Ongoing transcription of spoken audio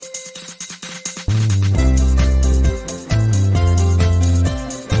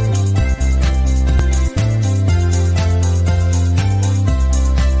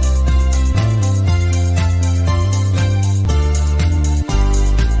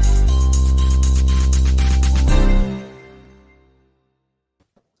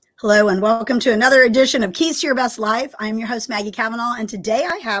Hello and welcome to another edition of Keys to Your Best Life. I'm your host, Maggie Cavanaugh, and today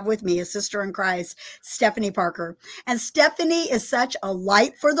I have with me a sister in Christ, Stephanie Parker. And Stephanie is such a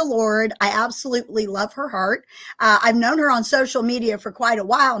light for the Lord. I absolutely love her heart. I've known her on social media for quite a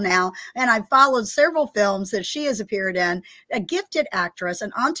while now, and I've followed several films that she has appeared in. A gifted actress,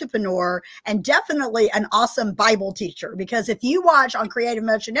 an entrepreneur, and definitely an awesome Bible teacher, because if you watch on Creative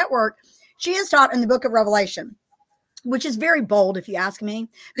Motion Network, she is taught in the book of Revelation, which is very bold if you ask me,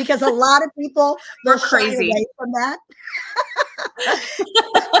 because a lot of people will shy away from that.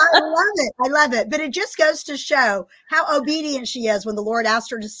 I love it. I love it. But it just goes to show how obedient she is when the Lord asked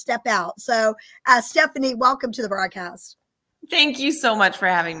her to step out. So, Stephanie, welcome to the broadcast. Thank you so much for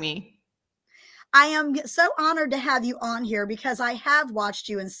having me. I am so honored to have you on here because I have watched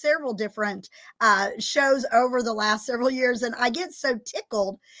you in several different shows over the last several years, and I get so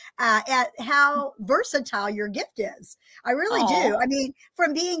tickled at how versatile your gift is. I really do. I mean,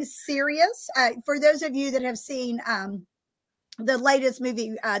 from being serious, for those of you that have seen the latest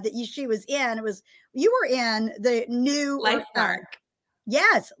movie that she was in, you were in the new LifeMark.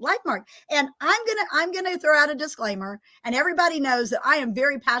 Yes, LifeMark. And I'm gonna throw out a disclaimer, and everybody knows that I am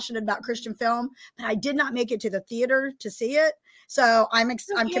very passionate about Christian film, but I did not make it to the theater to see it. So I'm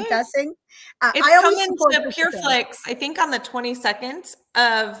confessing. It's coming to PureFlix, I think on the 22nd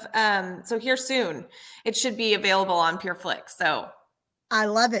of so here soon. It should be available on PureFlix. So I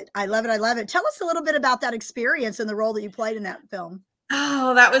love it. I love it. I love it. Tell us a little bit about that experience and the role that you played in that film.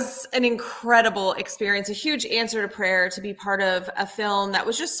 Oh, that was an incredible experience, a huge answer to prayer to be part of a film that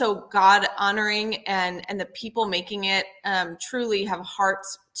was just so God honoring, and the people making it truly have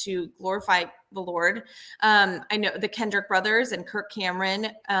hearts to glorify the Lord. I know the Kendrick brothers and Kirk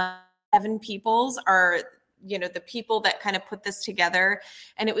Cameron, Evan Peoples are, the people that kind of put this together.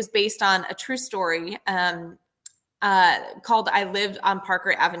 And it was based on a true story called I Lived on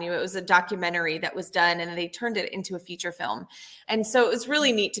Parker Avenue. It was a documentary that was done, and they turned it into a feature film. And so it was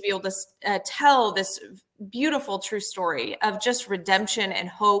really neat to be able to tell this beautiful true story of just redemption and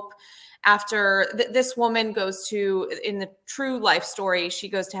hope after this woman goes to, in the true life story, she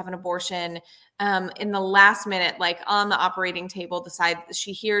goes to have an abortion. In the last minute, like on the operating table,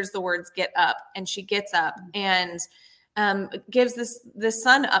 she hears the words "get up," and she gets up and gives this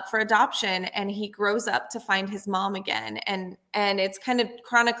son up for adoption, and he grows up to find his mom again. And it's kind of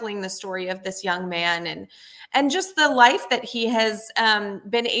chronicling the story of this young man and just the life that he has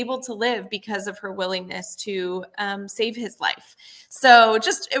been able to live because of her willingness to save his life. So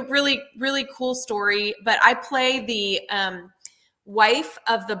just a really, really cool story. But I play the wife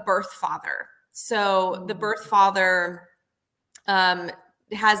of the birth father. So the birth father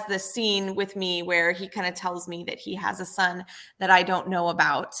has this scene with me where he kind of tells me that he has a son that I don't know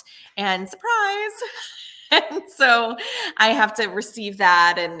about, and surprise. And so I have to receive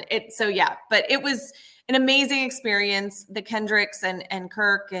that. And but it was an amazing experience. The Kendricks and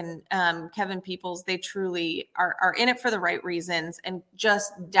Kirk and Kevin Peoples, they truly are in it for the right reasons and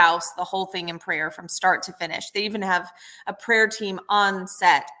just douse the whole thing in prayer from start to finish. They even have a prayer team on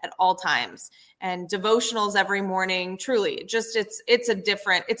set at all times and devotionals every morning. Truly, just it's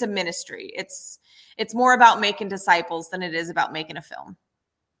a ministry. It's more about making disciples than it is about making a film.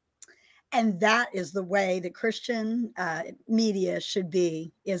 And that is the way that Christian media should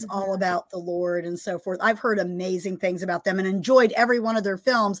be, is all about the Lord and so forth. I've heard amazing things about them and enjoyed every one of their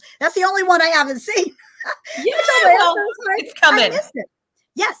films. That's the only one I haven't seen. Yeah, it's coming. I missed it.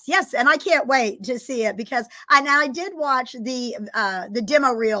 Yes. And I can't wait to see it because I did watch the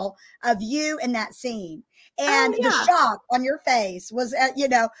demo reel of you in that scene. And the shock on your face was, I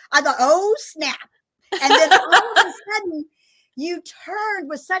thought, oh, snap. And then all of a sudden, you turned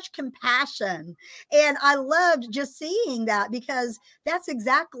with such compassion. And I loved just seeing that, because that's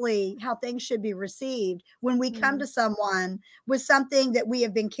exactly how things should be received when we come to someone with something that we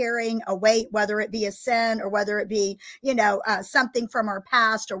have been carrying, a weight, whether it be a sin or whether it be, something from our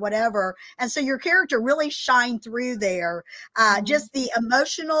past or whatever. And so your character really shined through there. Just the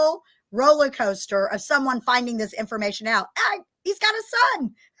emotional roller coaster of someone finding this information out. He's got a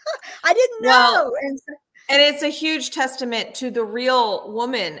son. I didn't know. And it's a huge testament to the real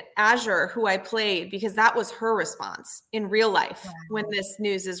woman, Azure, who I played, because that was her response in real life when this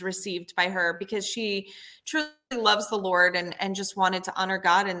news is received by her, because she truly loves the Lord and just wanted to honor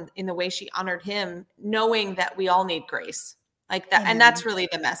God in the way she honored him, knowing that we all need grace. Like that. And that's really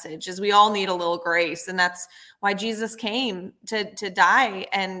the message, is we all need a little grace. And that's why Jesus came to die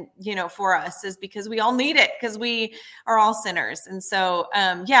and, for us, is because we all need it, because we are all sinners. And so,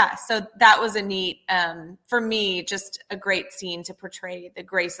 so that was a neat, for me, just a great scene to portray the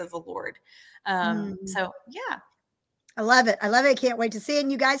grace of the Lord. So, yeah. I love it. I love it. I can't wait to see it.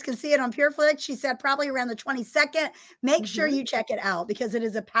 And you guys can see it on PureFlix. She said probably around the 22nd. Make sure you check it out because it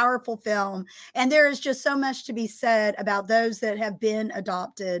is a powerful film. And there is just so much to be said about those that have been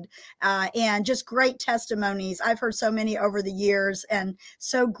adopted and just great testimonies. I've heard so many over the years and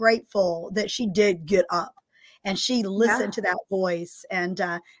so grateful that she did get up. And she listened to that voice, and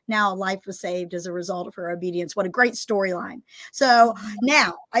now life was saved as a result of her obedience. What a great storyline. So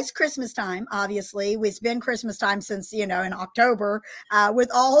now it's Christmas time, obviously. It's been Christmas time since, in October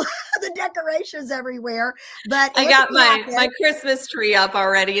with all the decorations everywhere. But I got my Christmas tree up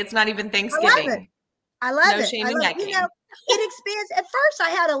already. It's not even Thanksgiving. I love it. Shame in necking. It expands. At first,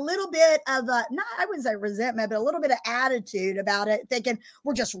 I had a little bit of I wouldn't say resentment, but a little bit of attitude about it, thinking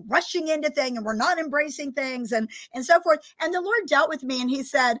we're just rushing into things and we're not embracing things and so forth. And the Lord dealt with me and he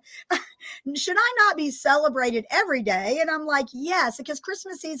said, should I not be celebrated every day? And I'm like, yes, because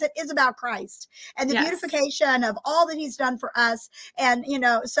Christmas season is about Christ and the beautification of all that he's done for us. And,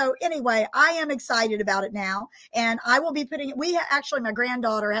 so anyway, I am excited about it now. And I will be putting actually, my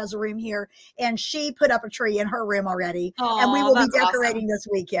granddaughter has a room here and she put up a tree in her room already. And we will be decorating this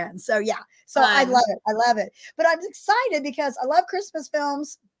weekend. So so I love it. I love it. But I'm excited because I love Christmas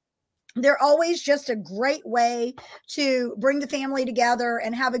films. They're always just a great way to bring the family together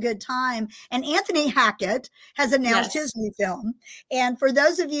and have a good time. And Anthony Hackett has announced his new film. And for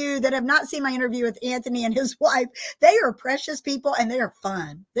those of you that have not seen my interview with Anthony and his wife, they are precious people and they are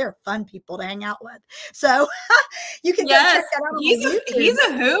fun. They're fun people to hang out with. So you can go check that out on YouTube. He's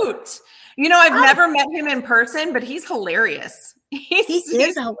a hoot. I've never met him in person, but he's hilarious. He's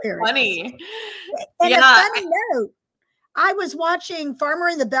hilarious. Funny. And a funny note, I was watching Farmer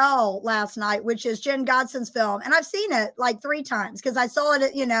and the Belle last night, which is Jen Godson's film. And I've seen it like 3 times because I saw it,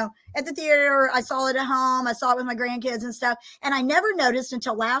 at the theater. I saw it at home. I saw it with my grandkids and stuff. And I never noticed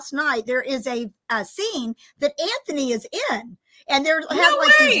until last night, there is a scene that Anthony is in. And they're have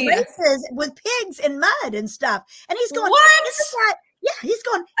like these races with pigs and mud and stuff. And he's going, what? He's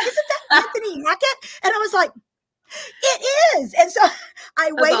going, isn't that Anthony Hackett? And I was like, it is. And so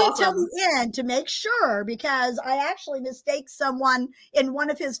I waited till the end to make sure because I actually mistaked someone in one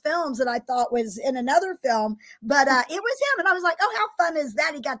of his films that I thought was in another film, but it was him. And I was like, oh, how fun is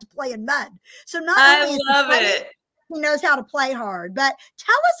that? He got to play in mud. So not only he knows how to play hard, but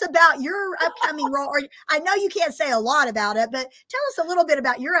tell us about your upcoming role. Or I know you can't say a lot about it, but tell us a little bit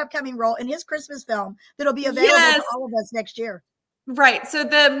about your upcoming role in his Christmas film that'll be available to all of us next year. Right. So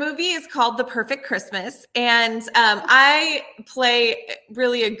the movie is called The Perfect Christmas, and I play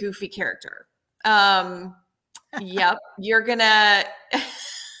really a goofy character. Yep. You're gonna,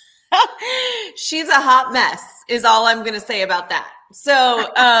 she's a hot mess is all I'm going to say about that. So,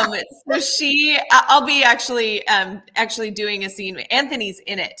 I'll be actually doing a scene. Anthony's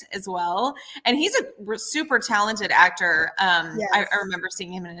in it as well. And he's a super talented actor. I remember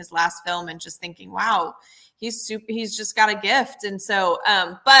seeing him in his last film and just thinking, wow, he's just got a gift. And so,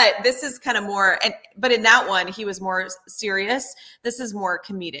 but this is kind of more, but in that one, he was more serious. This is more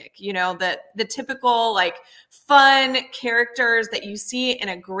comedic, the typical like fun characters that you see in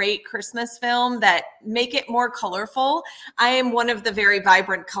a great Christmas film that make it more colorful. I am one of the very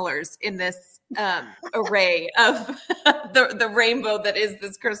vibrant colors in this array of the rainbow that is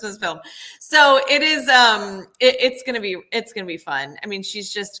this Christmas film. So it is, it's going to be fun. I mean,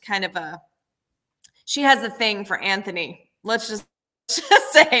 she's just kind of she has a thing for Anthony. Let's just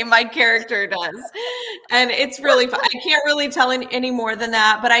say my character does. And it's really fun. I can't really tell any more than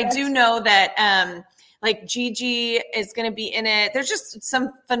that, but I do know that like Gigi is going to be in it. There's just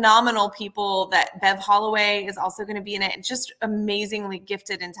some phenomenal people that Bev Holloway is also going to be in it. Just amazingly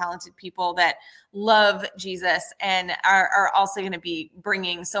gifted and talented people that love Jesus and are also going to be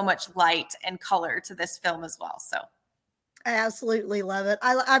bringing so much light and color to this film as well. So I absolutely love it.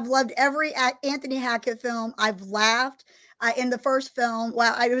 I've loved every Anthony Hackett film. I've laughed in the first film.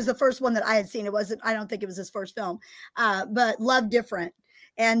 Well, it was the first one that I had seen. I don't think it was his first film, but Love Different.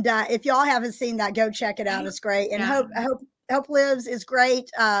 And if y'all haven't seen that, go check it out. It's great. And Hope Lives is great.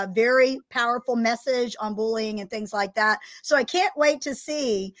 Very powerful message on bullying and things like that. So I can't wait to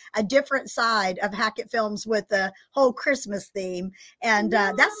see a different side of Hackett films with the whole Christmas theme. And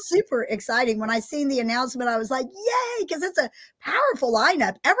that's super exciting. When I seen the announcement, I was like, yay, because it's a powerful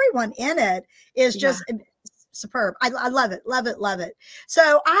lineup. Everyone in it is just superb. I love it, love it, love it.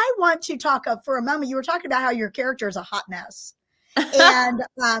 So I want to talk for a moment. You were talking about how your character is a hot mess. And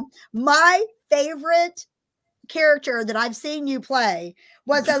my favorite character that I've seen you play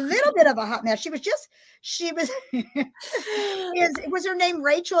was a little bit of a hot mess. Was her name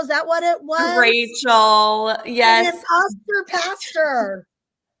Rachel? Is that what it was? Rachel, yes. An imposter pastor.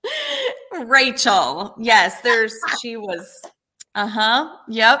 Rachel. Yes, she was.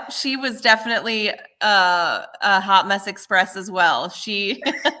 Yep. She was definitely a hot mess express as well. She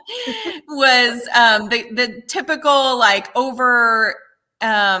was the typical like over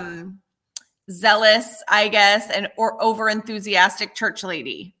zealous, I guess, or over enthusiastic church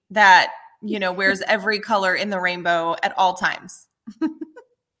lady that, wears every color in the rainbow at all times. I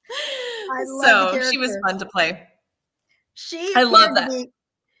love the So she was character. fun to play. She I love appeared to that. be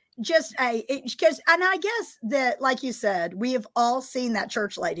just because, and I guess that, like you said, we have all seen that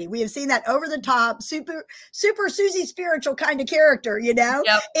church lady. We have seen that over the top, super Susie spiritual kind of character, Yep.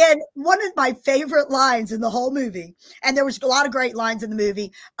 And one of my favorite lines in the whole movie, and there was a lot of great lines in the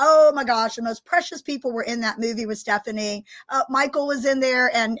movie. Oh my gosh, the most precious people were in that movie with Stephanie. Michael was in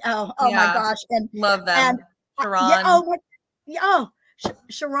there, and oh my gosh, and love them. And Sharon.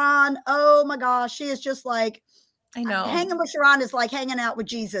 Sharon. Oh my gosh, she is just like. I know. Hanging with Sharon is like hanging out with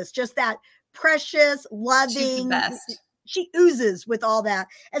Jesus. Just that precious, loving. She's the best. She oozes with all that.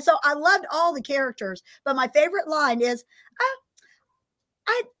 And so I loved all the characters. But my favorite line is,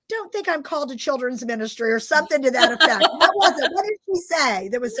 I don't think I'm called to children's ministry or something to that effect. What was it? What did she say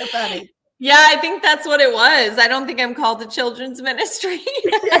that was so funny? Yeah, I think that's what it was. I don't think I'm called to children's ministry.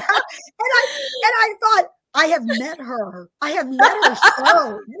 Yeah. And I thought, I have met her. I have met her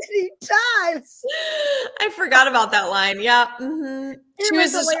so many times. I forgot about that line. Yeah. Mm-hmm. She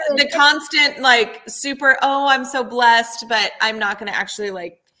was just the constant, like, super, oh, I'm so blessed, but I'm not going to actually,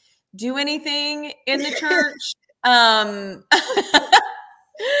 like, do anything in the church. It's all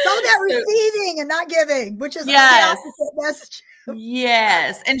about receiving and not giving, which is yes. the opposite message.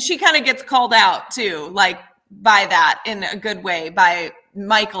 Yes. And she kind of gets called out, too, like, by that in a good way, by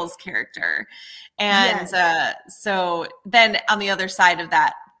Michael's character. And so then on the other side of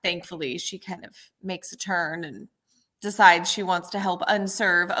that, thankfully, she kind of makes a turn and decides she wants to help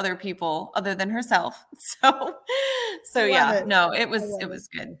unserve other people other than herself. So yeah, no, it was good. It was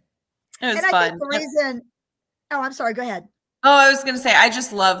fun. I think the reason, I'm sorry, go ahead. Oh, I was going to say, I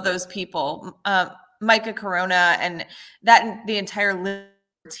just love those people. Micah Corona and the entire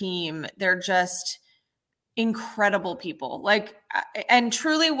team, they're just incredible people, like, and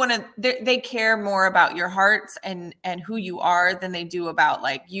truly they care more about your hearts and who you are than they do about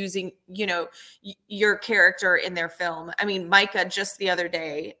like using, your character in their film. I mean, Micah just the other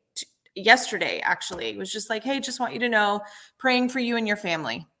day, yesterday actually, was just like, hey, just want you to know, praying for you and your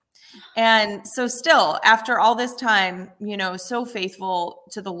family. And so still after all this time, so faithful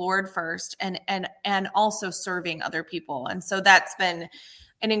to the Lord first and also serving other people. And so that's been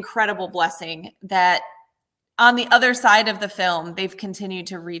an incredible blessing that on the other side of the film, they've continued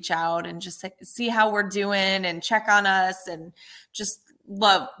to reach out and just see how we're doing and check on us and just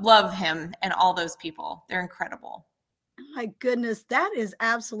love him and all those people. They're incredible. My goodness, that is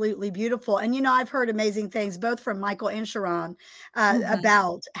absolutely beautiful. And, I've heard amazing things, both from Michael and Sharon,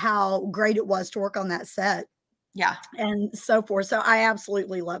 about how great it was to work on that set. Yeah. And so forth. So I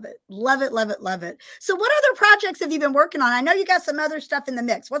absolutely love it. Love it, love it, love it. So what other projects have you been working on? I know you got some other stuff in the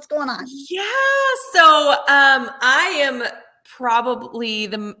mix. What's going on? Yeah. So I am probably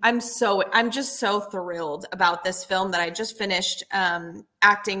I'm just so thrilled about this film that I just finished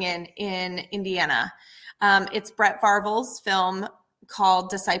acting in Indiana. It's Brett Farvel's film called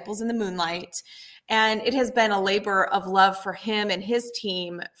Disciples in the Moonlight. And it has been a labor of love for him and his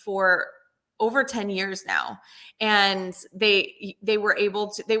team for over 10 years now. And they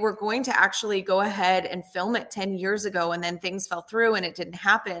were going to actually go ahead and film it 10 years ago. And then things fell through and it didn't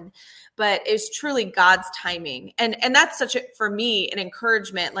happen, but it's truly God's timing. And that's for me, an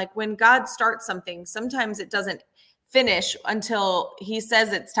encouragement. Like when God starts something, sometimes it doesn't finish until he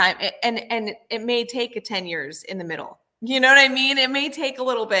says it's time. And it may take 10 years in the middle. You know what I mean? It may take a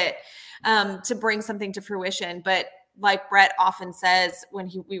little bit to bring something to fruition, but like Brett often says when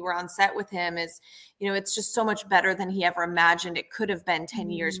we were on set with him is, it's just so much better than he ever imagined it could have been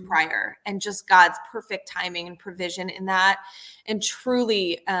 10 years prior, and just God's perfect timing and provision in that. And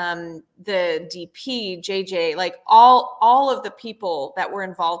truly the DP, JJ, like all of the people that were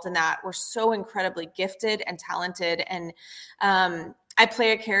involved in that were so incredibly gifted and talented. And I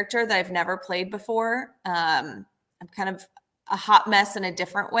play a character that I've never played before. I'm kind of a hot mess in a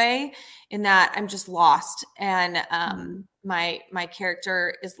different way, in that I'm just lost, and my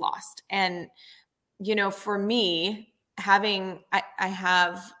character is lost. And for me, I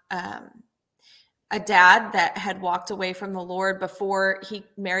have a dad that had walked away from the Lord before he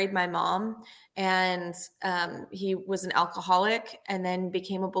married my mom, and he was an alcoholic and then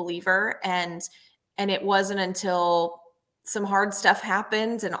became a believer, and it wasn't until some hard stuff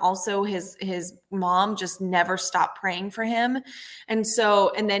happened, and also his mom just never stopped praying for him. And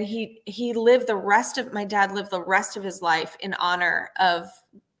then he lived my dad lived the rest of his life in honor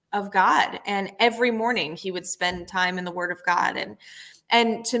of God. And every morning he would spend time in the Word of God.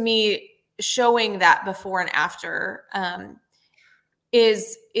 And to me, showing that before and after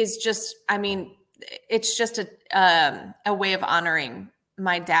is just, I mean, it's just a way of honoring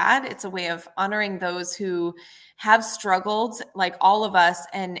my dad. It's a way of honoring those who have struggled like all of us,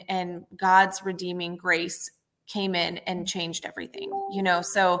 and God's redeeming grace came in and changed everything,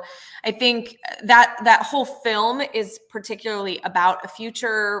 So I think that whole film is particularly about a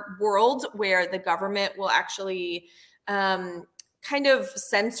future world where the government will actually kind of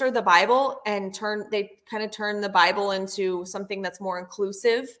censor the Bible and turn the Bible into something that's more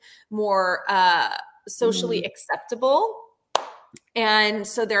inclusive, more socially acceptable. And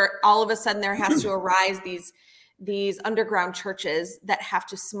so all of a sudden there has to arise these underground churches that have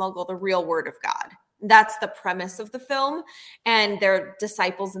to smuggle the real Word of God. That's the premise of the film. And they're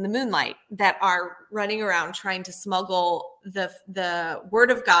disciples in the moonlight that are running around trying to smuggle the Word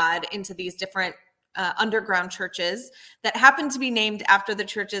of God into these different underground churches that happen to be named after the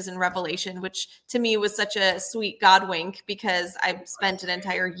churches in Revelation, which to me was such a sweet God wink, because I spent an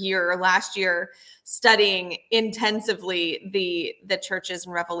entire year last year studying intensively the churches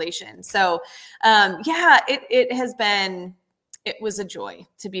in Revelation. So it was a joy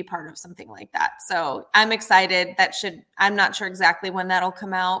to be part of something like that. So I'm excited. I'm not sure exactly when that'll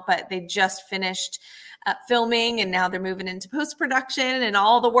come out, but they just finished filming, and now they're moving into post-production and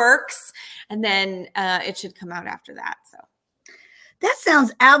all the works. And then it should come out after that. So that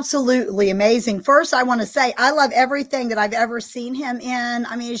sounds absolutely amazing. First, I want to say I love everything that I've ever seen him in.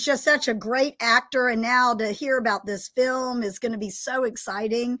 I mean, he's just such a great actor. And now to hear about this film is going to be so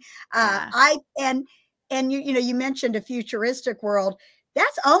exciting. You mentioned a futuristic world.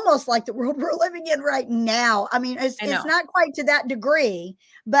 That's almost like the world we're living in right now. I mean, it's not quite to that degree,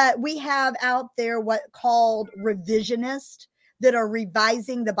 but we have out there what called revisionist that are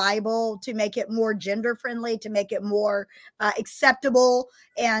revising the Bible to make it more gender friendly, to make it more acceptable.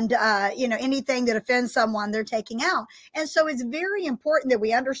 And, anything that offends someone, they're taking out. And so it's very important that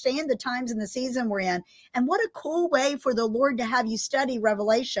we understand the times and the season we're in. And what a cool way for the Lord to have you study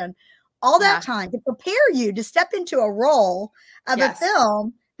Revelation all that time to prepare you to step into a role of a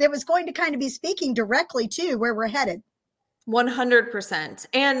film that was going to kind of be speaking directly to where we're headed. 100%.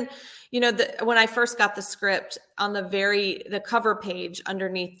 And, when I first got the script, on the cover page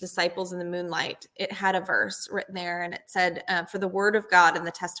underneath Disciples in the Moonlight, it had a verse written there, and it said, for the Word of God and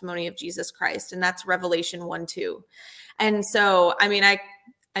the testimony of Jesus Christ. And that's Revelation 1:2. And so, I mean, I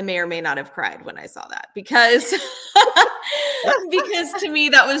may or may not have cried when I saw that, because to me,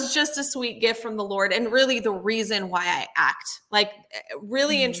 that was just a sweet gift from the Lord. And really the reason why I act, like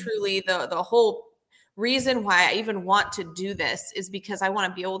really and truly the whole reason why I even want to do this is because I want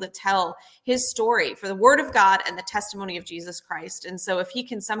to be able to tell his story for the Word of God and the testimony of Jesus Christ. And so if he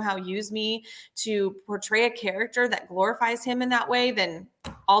can somehow use me to portray a character that glorifies him in that way, then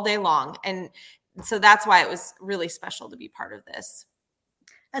all day long. And so that's why it was really special to be part of this.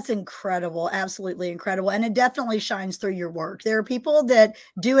 That's incredible. Absolutely incredible. And it definitely shines through your work. There are people that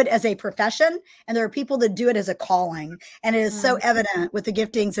do it as a profession, and there are people that do it as a calling. And it is so evident with the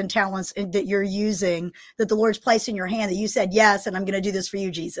giftings and talents that you're using, that the Lord's placed in your hand, that you said, yes, and I'm going to do this for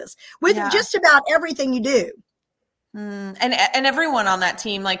you, Jesus, with just about everything you do. And everyone on that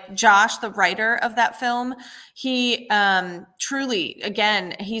team, like Josh, the writer of that film, he truly,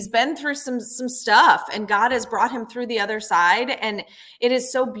 again, he's been through some stuff, and God has brought him through the other side. And it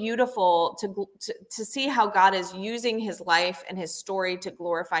is so beautiful to see how God is using his life and his story to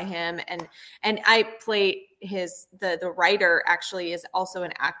glorify him. And I play the writer actually is also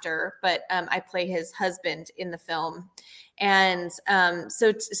an actor, but I play his husband in the film. And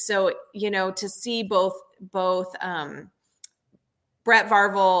so to see both Brett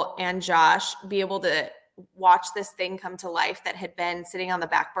Varvel and Josh be able to watch this thing come to life that had been sitting on the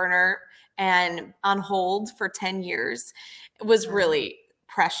back burner and on hold for 10 years was really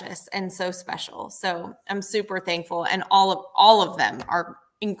precious and so special. So I'm super thankful. And all of them are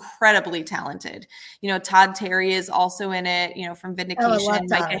incredibly talented. Todd Terry is also in it, from Vindication,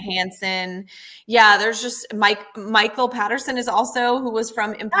 Micah Hansen. Yeah, there's just Michael Patterson is also, who was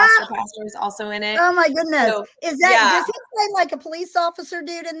from Imposter Pastor, is also in it. Oh my goodness. So, does he play like a police officer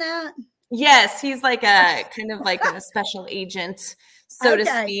dude in that? Yes, he's like a kind of like a special agent, so to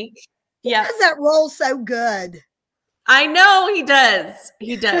speak. Yeah. He does that role so good. I know he does.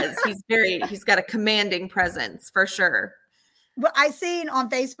 He does. He's got a commanding presence for sure. Well, I seen on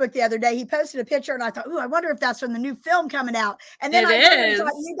Facebook the other day, he posted a picture and I thought, ooh, I wonder if that's from the new film coming out. And then I literally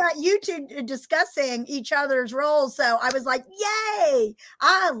thought you got you two discussing each other's roles. So I was like, yay,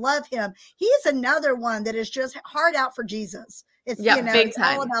 I love him. He's another one that is just hard out for Jesus. It's, it's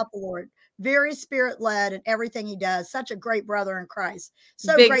all about the Lord. Very spirit led and everything he does. Such a great brother in Christ.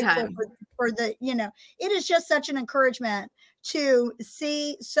 So big grateful for the, it is just such an encouragement to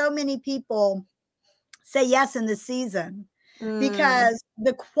see so many people say yes in this season. Because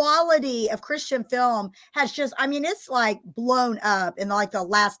the quality of Christian film has just, it's like blown up in like the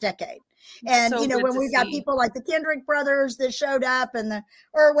last decade. And, when we've got people like the Kendrick brothers that showed up and the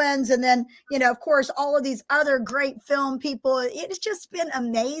Irwins, and then, of course, all of these other great film people, it's just been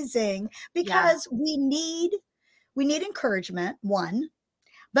amazing because we need encouragement, one,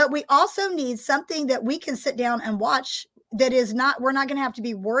 but we also need something that we can sit down and watch that is not, we're not going to have to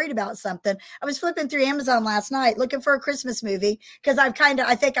be worried about something. I was flipping through Amazon last night looking for a Christmas movie because I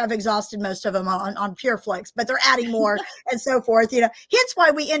think I've exhausted most of them on PureFlix, but they're adding more and so forth. Hence why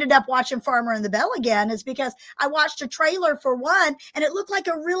we ended up watching Farmer and the Belle again, is because I watched a trailer for one and it looked like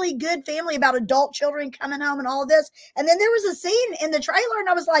a really good family about adult children coming home and all of this. And then there was a scene in the trailer and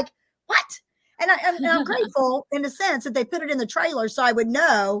I was like, what? And I'm grateful in a sense that they put it in the trailer so I would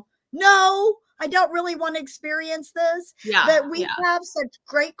know, no, I don't really want to experience this. But we have such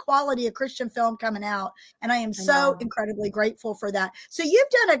great quality of Christian film coming out. And I am so incredibly grateful for that. So you've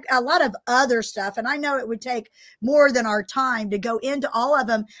done a lot of other stuff. And I know it would take more than our time to go into all of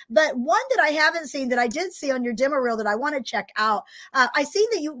them. But one that I haven't seen that I did see on your demo reel that I want to check out, I seen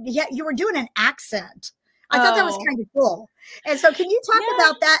that you were doing an accent. I thought that was kind of cool. And so can you talk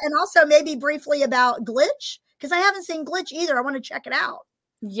about that and also maybe briefly about Glitch? Because I haven't seen Glitch either. I want to check it out.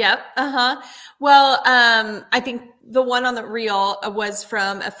 Yep. Well, I think the one on the reel was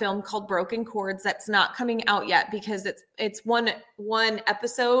from a film called Broken Chords that's not coming out yet because it's one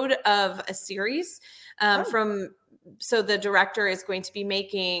episode of a series so the director is going to be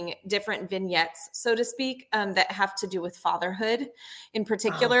making different vignettes, so to speak, that have to do with fatherhood in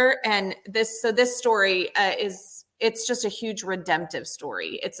particular. And this story it's just a huge redemptive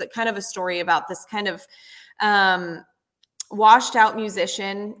story. It's a kind of a story about this kind of, washed out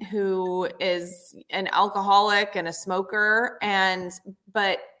musician who is an alcoholic and a smoker.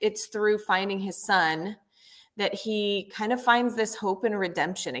 But it's through finding his son that he kind of finds this hope and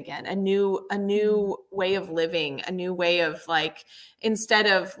redemption again, a new way of living, a new way of, like, instead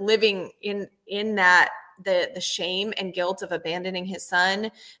of living in that, the shame and guilt of abandoning his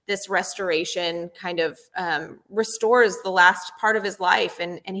son, this restoration kind of restores the last part of his life,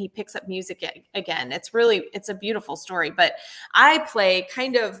 and he picks up music again. It's a beautiful story. But I play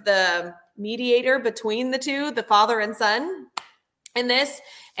kind of the mediator between the two, the father and son in this.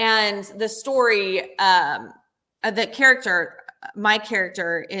 And the story, my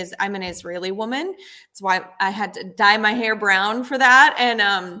character is, I'm an Israeli woman. That's why I had to dye my hair brown for that.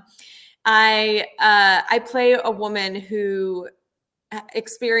 And I play a woman who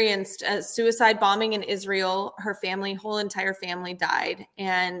experienced a suicide bombing in Israel. Her whole entire family died.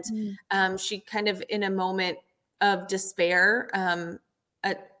 And she kind of, in a moment of despair,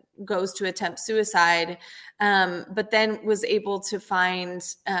 goes to attempt suicide, but then was able to find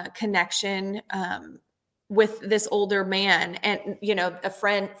connection with this older man, and a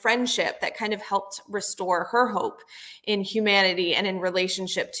friendship that kind of helped restore her hope in humanity and in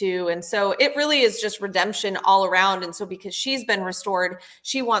relationship too. And so it really is just redemption all around. And so because she's been restored,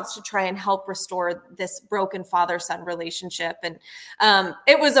 she wants to try and help restore this broken father-son relationship. And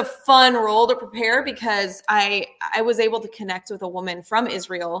it was a fun role to prepare because I was able to connect with a woman from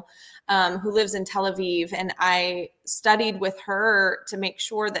Israel who lives in Tel Aviv, and I studied with her to make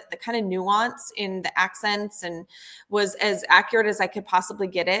sure that the kind of nuance in the accents and was as accurate as I could possibly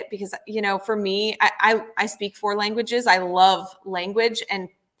get it. Because, for me, I speak 4 languages. I love language, and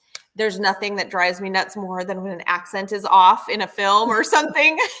there's nothing that drives me nuts more than when an accent is off in a film or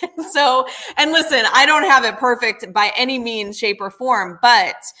something. So, and listen, I don't have it perfect by any means, shape, or form,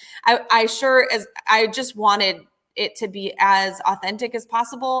 but I just wanted it to be as authentic as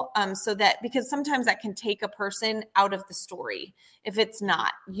possible. So that, because sometimes that can take a person out of the story if it's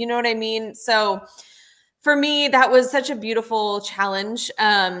not, you know what I mean? So for me, that was such a beautiful challenge,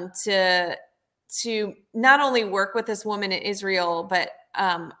 to not only work with this woman in Israel, but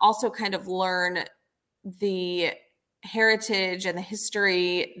also kind of learn the heritage and the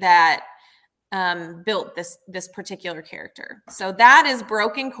history that built this particular character. So that is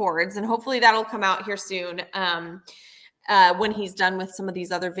Broken Chords, and hopefully that'll come out here soon when he's done with some of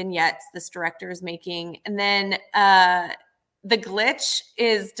these other vignettes this director is making. And then The Glitch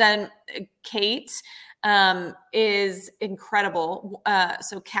is done. Kate is incredible.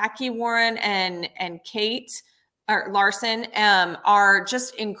 So Kaki Warren and Kate Larson are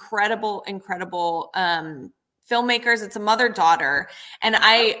just incredible filmmakers. It's a mother-daughter. And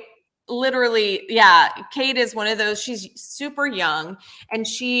I literally, Kate is one of those, she's super young, and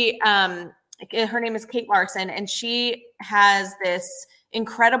she, her name is Kate Larson, and she has this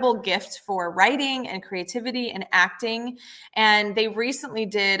incredible gift for writing and creativity and acting. And they recently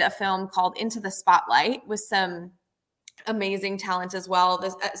did a film called Into the Spotlight with some amazing talent as well.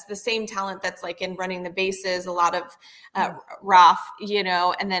 The same talent that's like in Running the Bases, a lot of Ralph,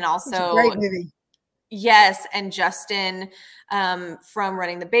 and then also great movie. Yes, and Justin from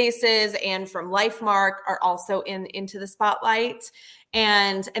Running the Bases and from Lifemark are also Into the Spotlight.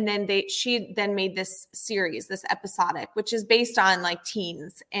 And then she then made this series, this episodic, which is based on like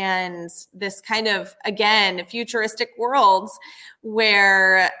teens and this kind of, again, futuristic worlds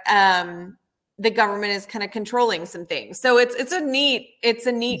where the government is kind of controlling some things. So it's a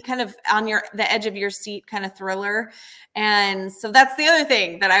neat kind of on the edge of your seat kind of thriller. And so that's the other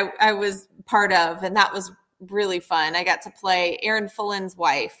thing that I was part of, and that was really fun. I got to play Aaron Fullen's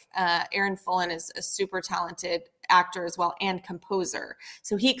wife. Aaron Fullen is a super talented actor as well and composer.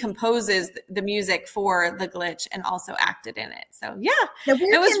 So he composes the music for The Glitch and also acted in it. So yeah, now,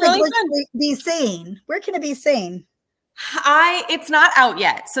 it was really fun. Be seen? Where can it be seen? It's not out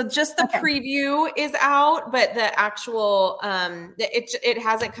yet. So just the preview is out, but the actual, it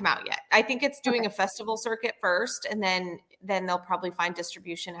hasn't come out yet. I think it's doing a festival circuit first, and then they'll probably find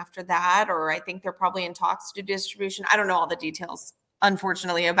distribution after that. Or I think they're probably in talks to do distribution. I don't know all the details,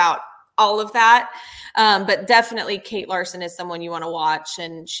 unfortunately, about all of that. But definitely Kate Larson is someone you want to watch,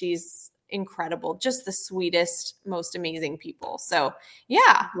 and she's incredible. Just the sweetest, most amazing people. So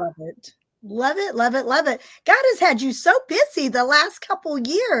yeah. Love it. Love it, love it, love it. God has had you so busy the last couple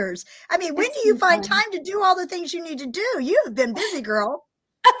years. I mean, when do you find time to do all the things you need to do? You have been busy, girl.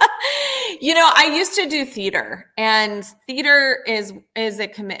 I used to do theater, and theater is a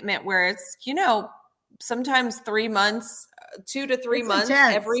commitment where it's, sometimes 3 months, 2 to 3 months,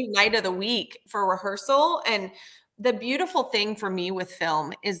 intense. Every night of the week for rehearsal. And the beautiful thing for me with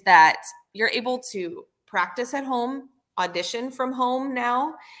film is that you're able to practice at home, audition from home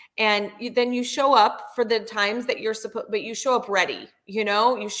now, and then you show up for the times that you're supposed, but you show up ready,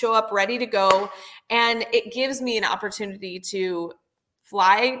 you show up ready to go. And it gives me an opportunity to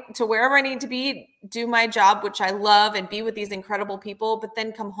fly to wherever I need to be, do my job, which I love, and be with these incredible people, but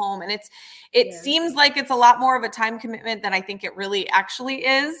then come home. And it seems like it's a lot more of a time commitment than I think it really actually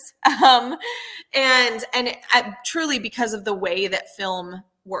is. And truly because of the way that film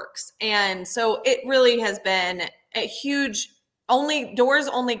works. And so it really has been a huge, doors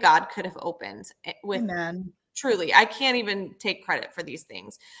only God could have opened with. Amen. Truly, I can't even take credit for these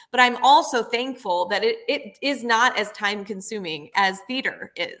things, but I'm also thankful that it is not as time consuming as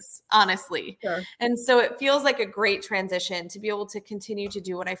theater is, honestly. Sure. And so it feels like a great transition to be able to continue to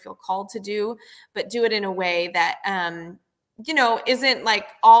do what I feel called to do, but do it in a way that, isn't like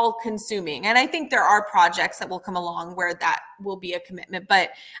all consuming. And I think there are projects that will come along where that will be a commitment,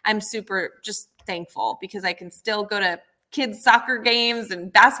 but I'm super just thankful because I can still go to kids' soccer games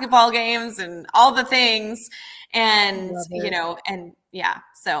and basketball games and all the things. And,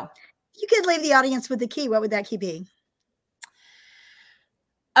 so. You could leave the audience with the key. What would that key be?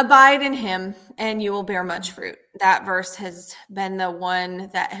 Abide in him and you will bear much fruit. That verse has been the one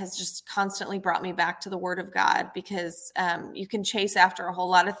that has just constantly brought me back to the word of God, because you can chase after a whole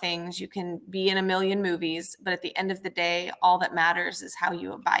lot of things. You can be in a million movies, but at the end of the day, all that matters is how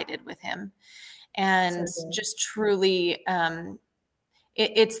you abided with him. And just truly,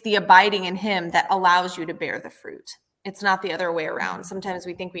 it's the abiding in him that allows you to bear the fruit. It's not the other way around. Sometimes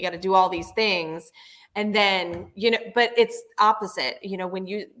we think we got to do all these things, and then, but it's opposite. When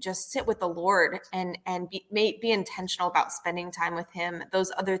you just sit with the Lord and be intentional about spending time with him,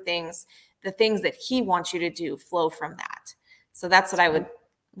 those other things, the things that he wants you to do, flow from that. So that's what I would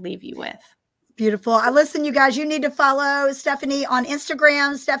leave you with. Beautiful. Listen, you guys, you need to follow Stephanie on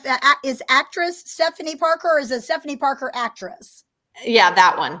Instagram. Is actress Stephanie Parker, or is it Stephanie Parker actress? Yeah,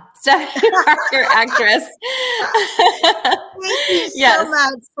 that one. Stephanie Parker actress. Thank you so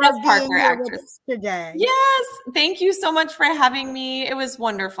much for being here with us today. Yes. Thank you so much for having me. It was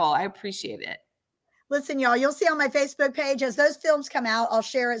wonderful. I appreciate it. Listen, y'all, you'll see on my Facebook page as those films come out, I'll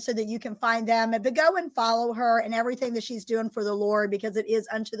share it so that you can find them. But go and follow her and everything that she's doing for the Lord, because it is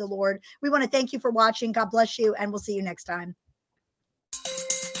unto the Lord. We want to thank you for watching. God bless you, and we'll see you next time.